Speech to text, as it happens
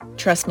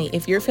Trust me,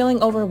 if you're feeling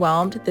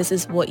overwhelmed, this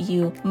is what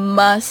you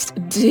must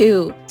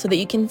do so that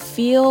you can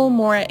feel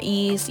more at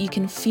ease. You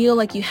can feel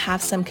like you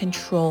have some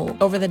control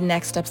over the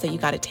next steps that you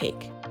got to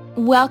take.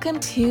 Welcome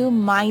to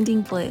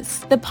Minding Bliss,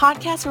 the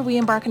podcast where we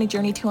embark on a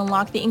journey to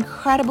unlock the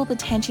incredible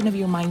potential of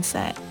your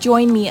mindset.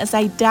 Join me as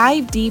I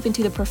dive deep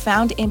into the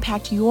profound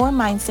impact your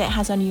mindset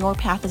has on your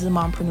path as a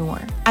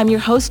mompreneur. I'm your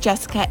host,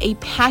 Jessica, a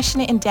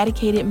passionate and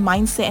dedicated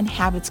mindset and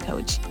habits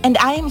coach, and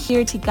I am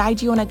here to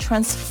guide you on a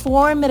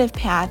transformative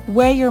path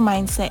where your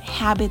mindset,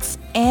 habits,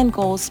 and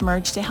goals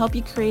merge to help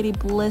you create a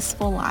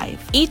blissful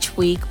life. Each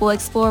week, we'll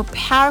explore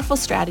powerful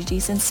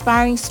strategies,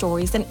 inspiring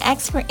stories, and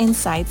expert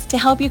insights to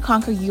help you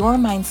conquer your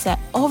mindset,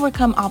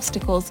 overcome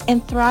obstacles,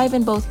 and thrive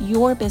in both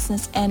your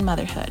business and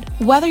motherhood.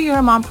 Whether you're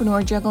a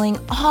mompreneur juggling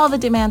all the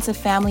demands of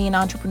family and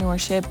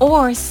entrepreneurship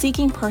or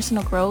seeking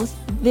personal growth,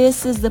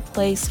 this is the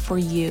place for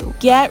you.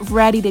 Get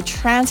ready to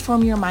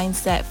transform your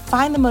mindset,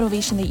 find the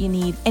motivation that you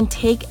need, and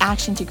take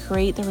action to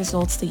create the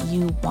results that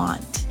you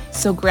want.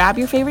 So grab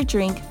your favorite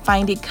drink,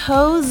 find a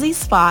cozy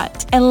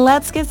spot, and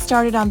let's get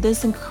started on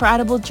this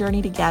incredible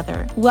journey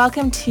together.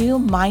 Welcome to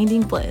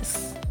Minding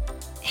Bliss.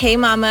 Hey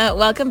mama,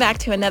 welcome back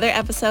to another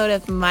episode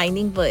of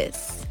Minding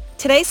Bliss.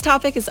 Today's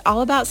topic is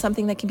all about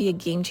something that can be a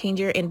game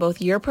changer in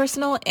both your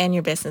personal and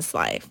your business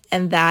life,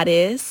 and that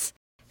is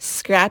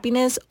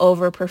scrappiness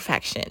over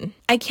perfection.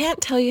 I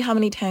can't tell you how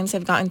many times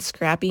I've gotten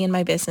scrappy in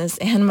my business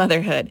and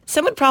motherhood.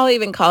 Some would probably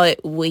even call it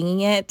winging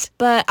it,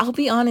 but I'll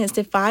be honest,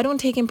 if I don't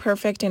take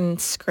imperfect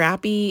and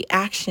scrappy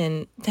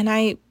action, then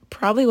I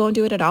probably won't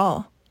do it at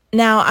all.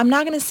 Now, I'm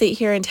not going to sit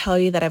here and tell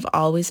you that I've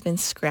always been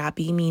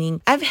scrappy,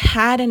 meaning I've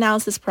had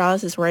analysis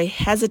paralysis where I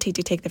hesitate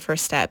to take the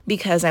first step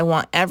because I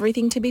want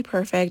everything to be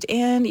perfect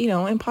and,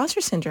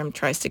 imposter syndrome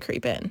tries to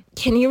creep in.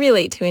 Can you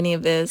relate to any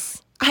of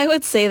this? I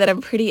would say that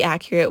I'm pretty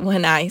accurate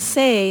when I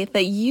say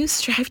that you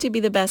strive to be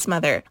the best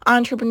mother,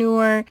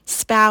 entrepreneur,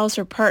 spouse,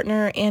 or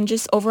partner, and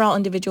just overall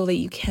individual that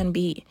you can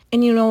be.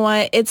 And you know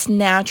what? It's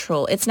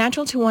natural. It's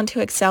natural to want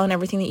to excel in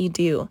everything that you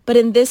do. But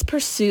in this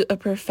pursuit of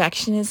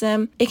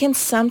perfectionism, it can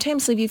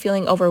sometimes leave you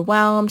feeling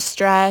overwhelmed,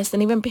 stressed,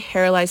 and even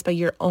paralyzed by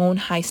your own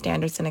high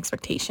standards and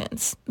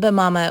expectations. But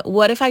mama,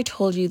 what if I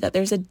told you that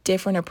there's a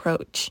different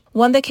approach?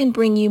 One that can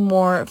bring you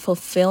more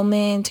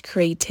fulfillment,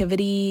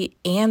 creativity,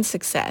 and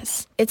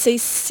success. It's a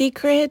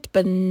secret,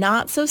 but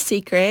not so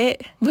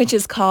secret, which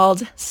is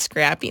called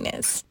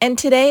scrappiness. And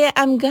today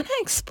I'm gonna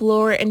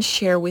explore and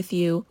share with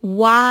you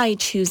why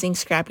choosing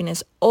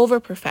scrappiness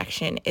over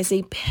perfection is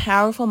a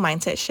powerful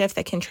mindset shift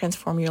that can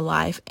transform your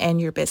life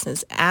and your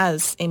business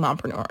as a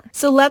mompreneur.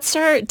 So let's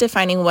start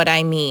defining what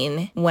I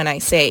mean when I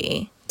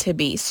say to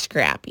be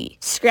scrappy.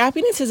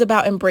 Scrappiness is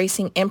about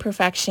embracing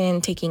imperfection,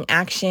 taking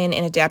action,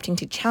 and adapting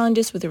to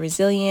challenges with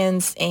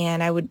resilience,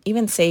 and I would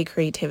even say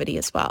creativity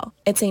as well.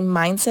 It's a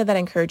mindset that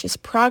encourages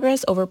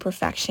progress over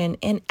perfection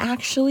and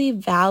actually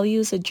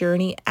values a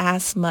journey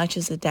as much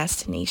as a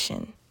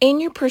destination. In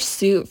your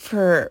pursuit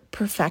for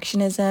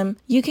perfectionism,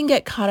 you can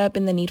get caught up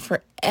in the need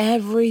for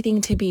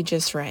everything to be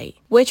just right,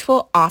 which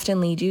will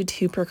often lead you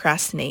to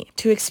procrastinate,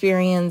 to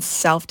experience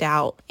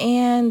self-doubt,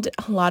 and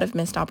a lot of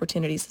missed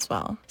opportunities as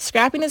well.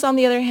 Scrappiness, on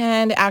the other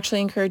hand,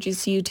 actually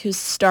encourages you to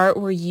start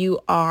where you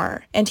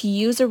are and to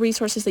use the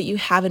resources that you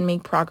have and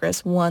make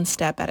progress one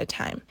step at a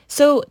time.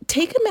 So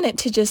take a minute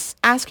to just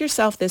ask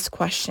yourself this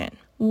question.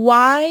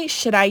 Why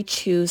should I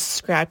choose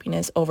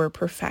scrappiness over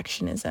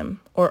perfectionism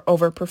or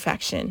over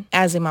perfection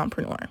as a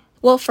mompreneur?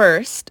 Well,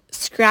 first,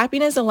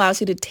 scrappiness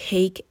allows you to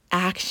take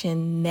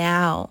action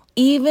now,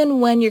 even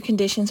when your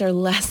conditions are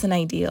less than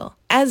ideal.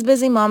 As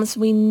busy moms,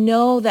 we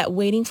know that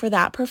waiting for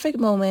that perfect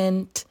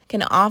moment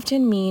can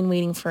often mean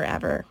waiting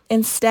forever.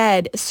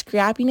 Instead,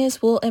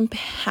 scrappiness will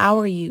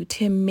empower you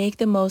to make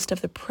the most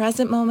of the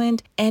present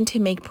moment and to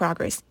make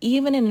progress,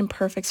 even in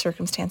imperfect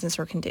circumstances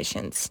or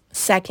conditions.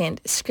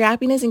 Second,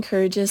 scrappiness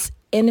encourages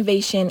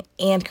innovation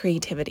and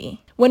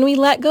creativity. When we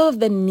let go of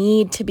the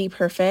need to be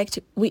perfect,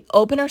 we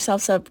open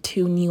ourselves up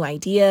to new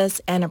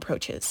ideas and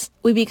approaches.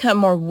 We become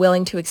more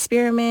willing to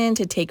experiment,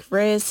 to take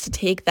risks, to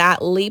take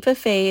that leap of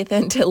faith,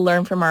 and to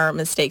learn from our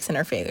mistakes and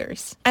our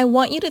failures. I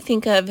want you to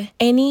think of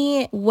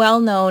any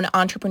well-known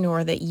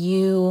entrepreneur that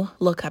you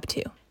look up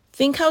to.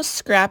 Think how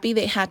scrappy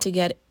they had to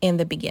get in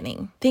the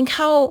beginning. Think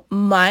how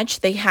much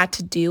they had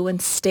to do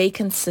and stay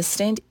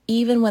consistent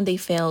even when they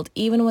failed,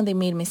 even when they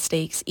made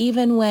mistakes,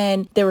 even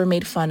when they were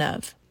made fun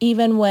of,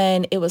 even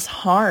when it was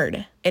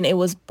hard and it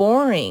was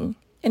boring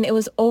and it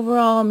was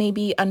overall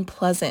maybe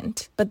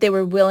unpleasant, but they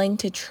were willing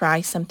to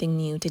try something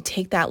new, to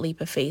take that leap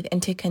of faith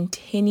and to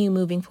continue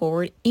moving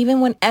forward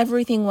even when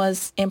everything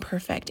was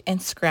imperfect and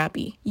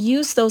scrappy.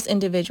 Use those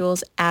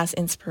individuals as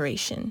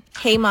inspiration.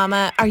 Hey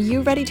mama, are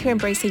you ready to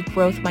embrace a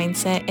growth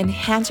mindset,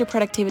 enhance your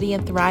productivity,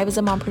 and thrive as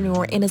a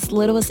mompreneur in as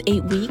little as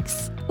 8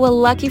 weeks? Well,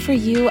 lucky for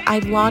you,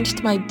 I've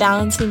launched my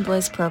Balancing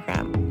Bliss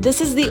program. This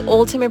is the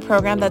ultimate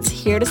program that's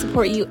here to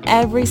support you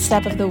every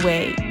step of the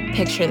way.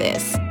 Picture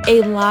this.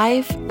 A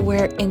life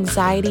where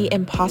anxiety,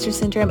 imposter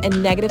syndrome,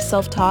 and negative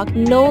self-talk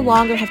no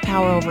longer have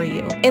power over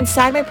you.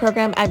 Inside my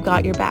program, I've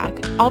got your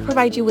back. I'll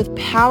provide you with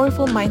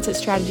powerful mindset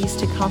strategies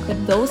to conquer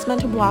those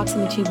mental blocks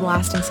and achieve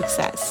lasting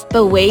success.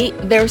 But wait,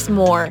 there's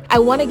more. I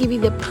want to give you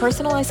the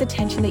personalized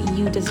attention that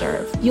you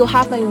deserve. You'll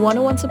have my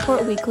one-on-one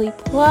support weekly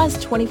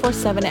plus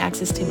 24/7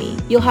 access to me.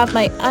 You'll have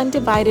my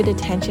undivided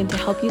attention to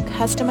help you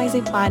customize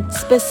a plan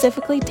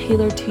specifically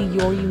tailored to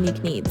your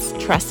unique needs.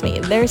 Trust me,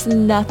 there's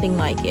nothing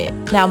like it.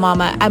 Now,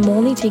 mama, I'm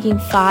only taking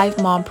 5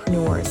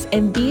 mompreneurs,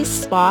 and these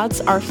spots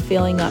are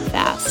filling up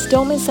fast.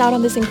 Don't miss out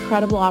on this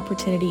incredible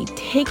opportunity.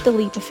 Take the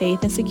leap of faith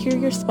and secure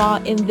your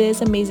spot in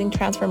this amazing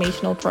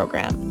transformational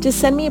program. Just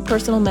send me a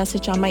personal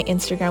message on my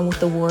Instagram with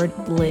the word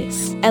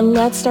bliss, and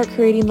let's start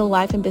creating the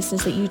life and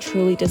business that you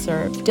truly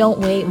deserve. Don't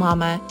wait,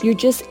 mama. You're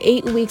just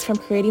 8 weeks from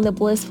creating the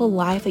blissful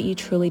life that you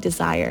truly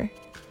desire.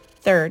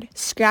 Third,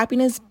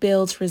 scrappiness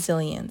builds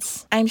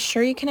resilience. I'm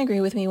sure you can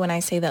agree with me when I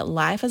say that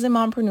life as a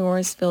mompreneur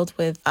is filled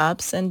with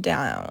ups and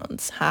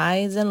downs,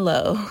 highs and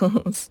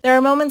lows. There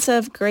are moments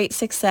of great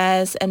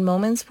success and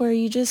moments where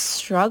you just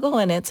struggle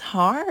and it's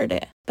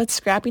hard. But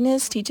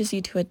scrappiness teaches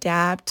you to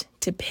adapt,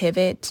 to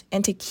pivot,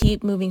 and to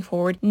keep moving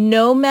forward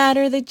no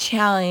matter the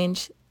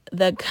challenge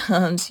that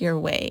comes your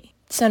way.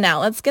 So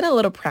now let's get a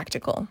little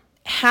practical.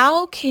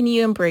 How can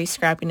you embrace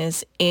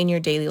scrappiness in your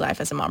daily life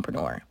as a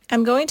mompreneur?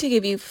 I'm going to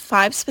give you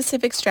 5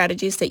 specific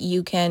strategies that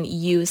you can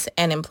use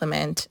and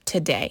implement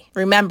today.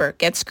 Remember,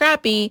 get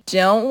scrappy.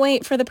 Don't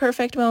wait for the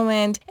perfect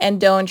moment and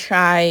don't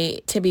try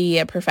to be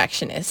a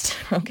perfectionist,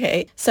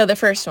 okay? So the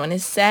first one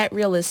is set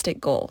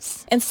realistic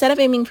goals. Instead of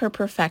aiming for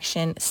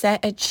perfection,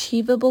 set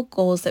achievable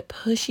goals that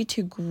push you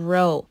to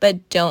grow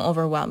but don't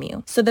overwhelm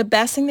you. So the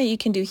best thing that you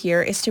can do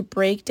here is to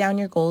break down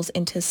your goals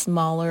into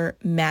smaller,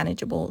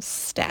 manageable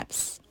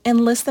steps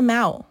and list them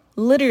out.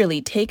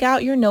 Literally take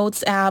out your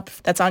notes app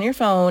that's on your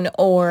phone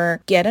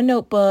or get a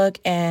notebook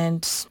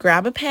and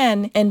grab a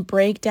pen and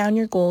break down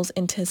your goals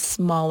into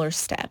smaller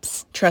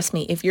steps. Trust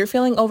me, if you're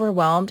feeling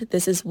overwhelmed,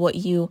 this is what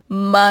you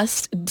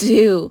must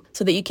do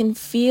so that you can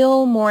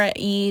feel more at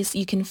ease.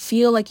 You can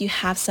feel like you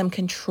have some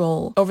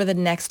control over the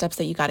next steps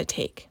that you got to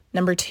take.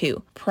 Number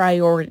 2,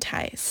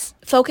 prioritize.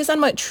 Focus on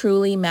what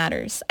truly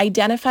matters.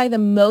 Identify the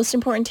most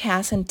important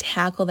tasks and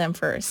tackle them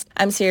first.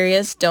 I'm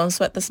serious, don't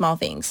sweat the small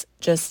things.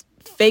 Just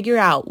figure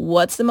out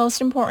what's the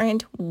most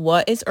important,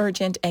 what is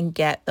urgent, and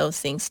get those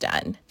things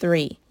done.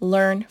 3,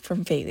 learn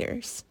from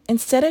failures.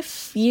 Instead of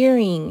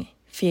fearing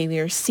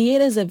failure, see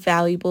it as a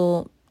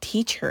valuable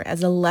teacher,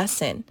 as a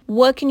lesson.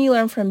 What can you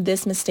learn from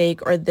this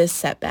mistake or this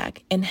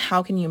setback, and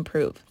how can you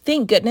improve?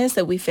 Thank goodness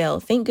that we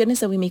fail. Thank goodness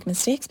that we make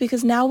mistakes,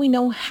 because now we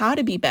know how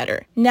to be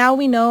better. Now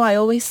we know, I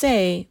always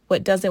say,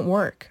 what doesn't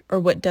work or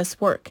what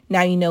does work.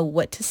 Now you know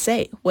what to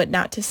say, what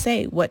not to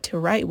say, what to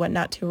write, what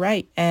not to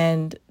write,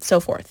 and so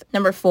forth.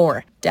 Number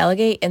 4,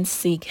 delegate and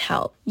seek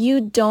help.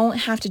 You don't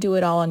have to do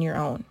it all on your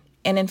own.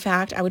 And in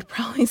fact, I would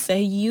probably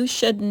say you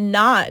should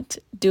not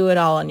do it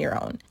all on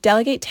your own.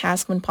 Delegate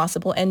tasks when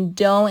possible and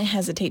don't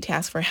hesitate to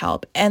ask for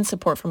help and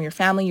support from your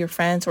family, your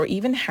friends, or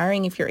even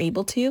hiring if you're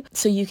able to,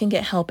 so you can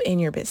get help in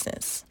your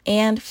business.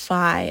 And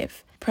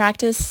 5,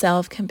 practice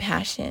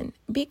self-compassion.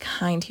 Be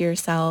kind to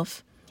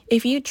yourself.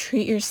 If you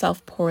treat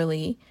yourself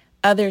poorly,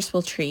 others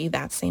will treat you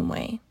that same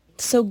way.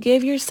 So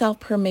give yourself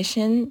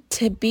permission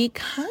to be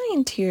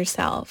kind to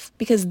yourself,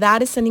 because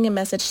that is sending a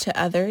message to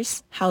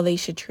others how they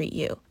should treat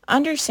you.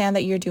 Understand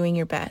that you're doing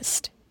your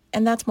best,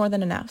 and that's more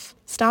than enough.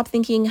 Stop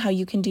thinking how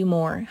you can do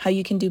more, how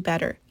you can do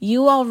better.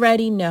 You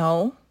already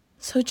know,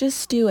 so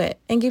just do it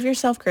and give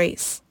yourself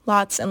grace.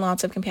 Lots and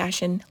lots of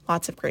compassion,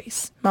 lots of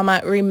grace.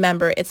 Mama,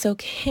 remember, it's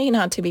okay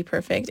not to be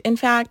perfect. In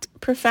fact,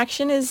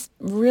 perfection is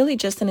really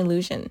just an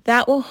illusion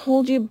that will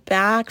hold you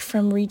back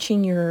from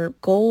reaching your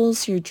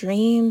goals, your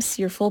dreams,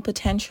 your full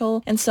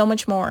potential, and so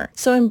much more.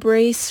 So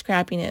embrace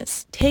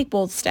scrappiness. Take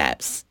bold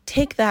steps.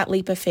 Take that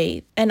leap of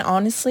faith. And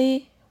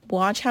honestly,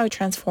 watch how it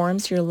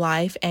transforms your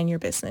life and your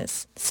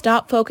business.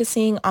 Stop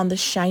focusing on the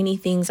shiny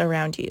things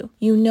around you.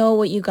 You know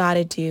what you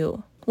gotta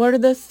do. What are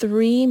the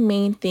 3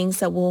 main things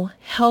that will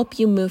help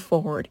you move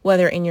forward,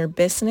 whether in your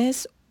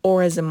business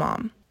or as a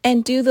mom?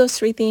 And do those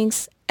 3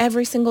 things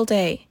every single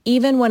day,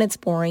 even when it's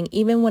boring,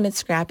 even when it's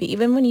scrappy,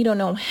 even when you don't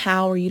know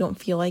how or you don't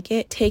feel like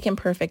it. Take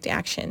imperfect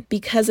action,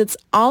 because it's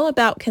all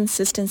about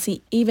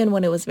consistency, even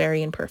when it was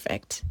very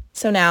imperfect.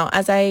 So now,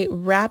 as I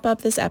wrap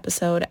up this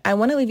episode, I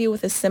want to leave you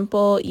with a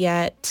simple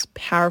yet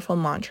powerful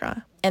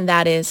mantra. And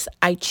that is,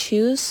 I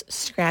choose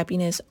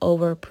scrappiness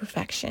over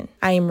perfection.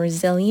 I am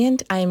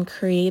resilient, I am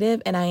creative,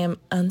 and I am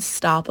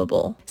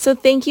unstoppable. So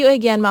thank you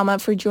again, Mama,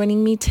 for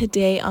joining me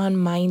today on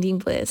Minding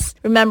Bliss.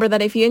 Remember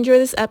that if you enjoy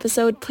this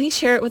episode, please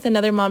share it with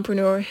another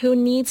mompreneur who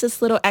needs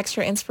this little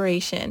extra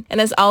inspiration.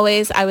 And as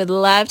always, I would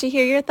love to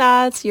hear your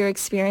thoughts, your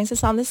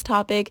experiences on this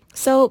topic.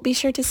 So be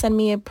sure to send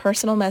me a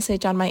personal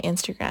message on my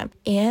Instagram.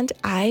 And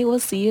I will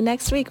see you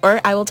next week, or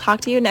I will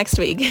talk to you next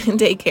week.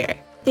 Take care.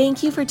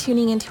 Thank you for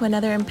tuning into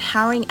another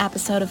empowering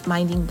episode of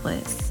Minding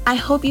Bliss. I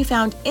hope you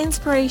found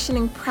inspiration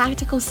and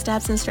practical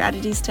steps and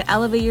strategies to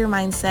elevate your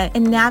mindset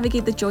and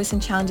navigate the joys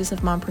and challenges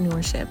of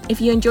mompreneurship.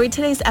 If you enjoyed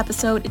today's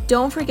episode,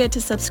 don't forget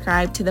to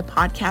subscribe to the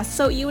podcast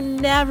so you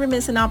never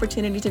miss an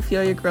opportunity to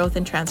fuel your growth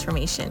and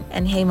transformation.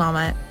 And hey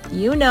mama,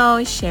 you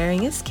know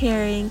sharing is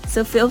caring,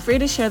 so feel free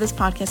to share this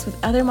podcast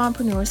with other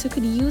mompreneurs who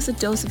could use a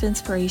dose of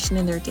inspiration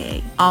in their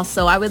day.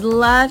 Also, I would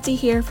love to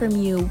hear from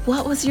you.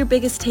 What was your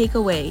biggest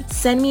takeaway?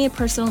 Send me a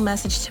personal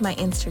message to my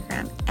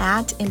Instagram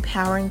at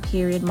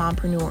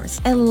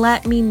empowering.mompreneurs and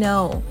let me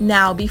know.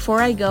 Now,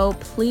 before I go,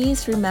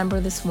 please remember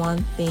this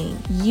one thing.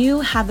 You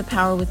have the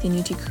power within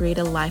you to create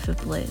a life of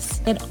bliss.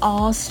 It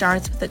all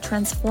starts with the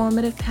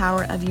transformative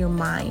power of your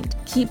mind.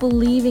 Keep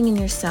believing in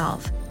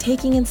yourself,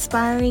 taking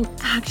inspiring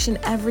action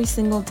every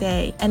single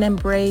day, and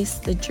embrace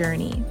the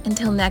journey.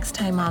 Until next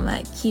time,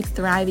 mama, keep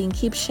thriving,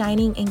 keep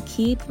shining, and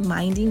keep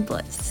minding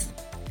bliss.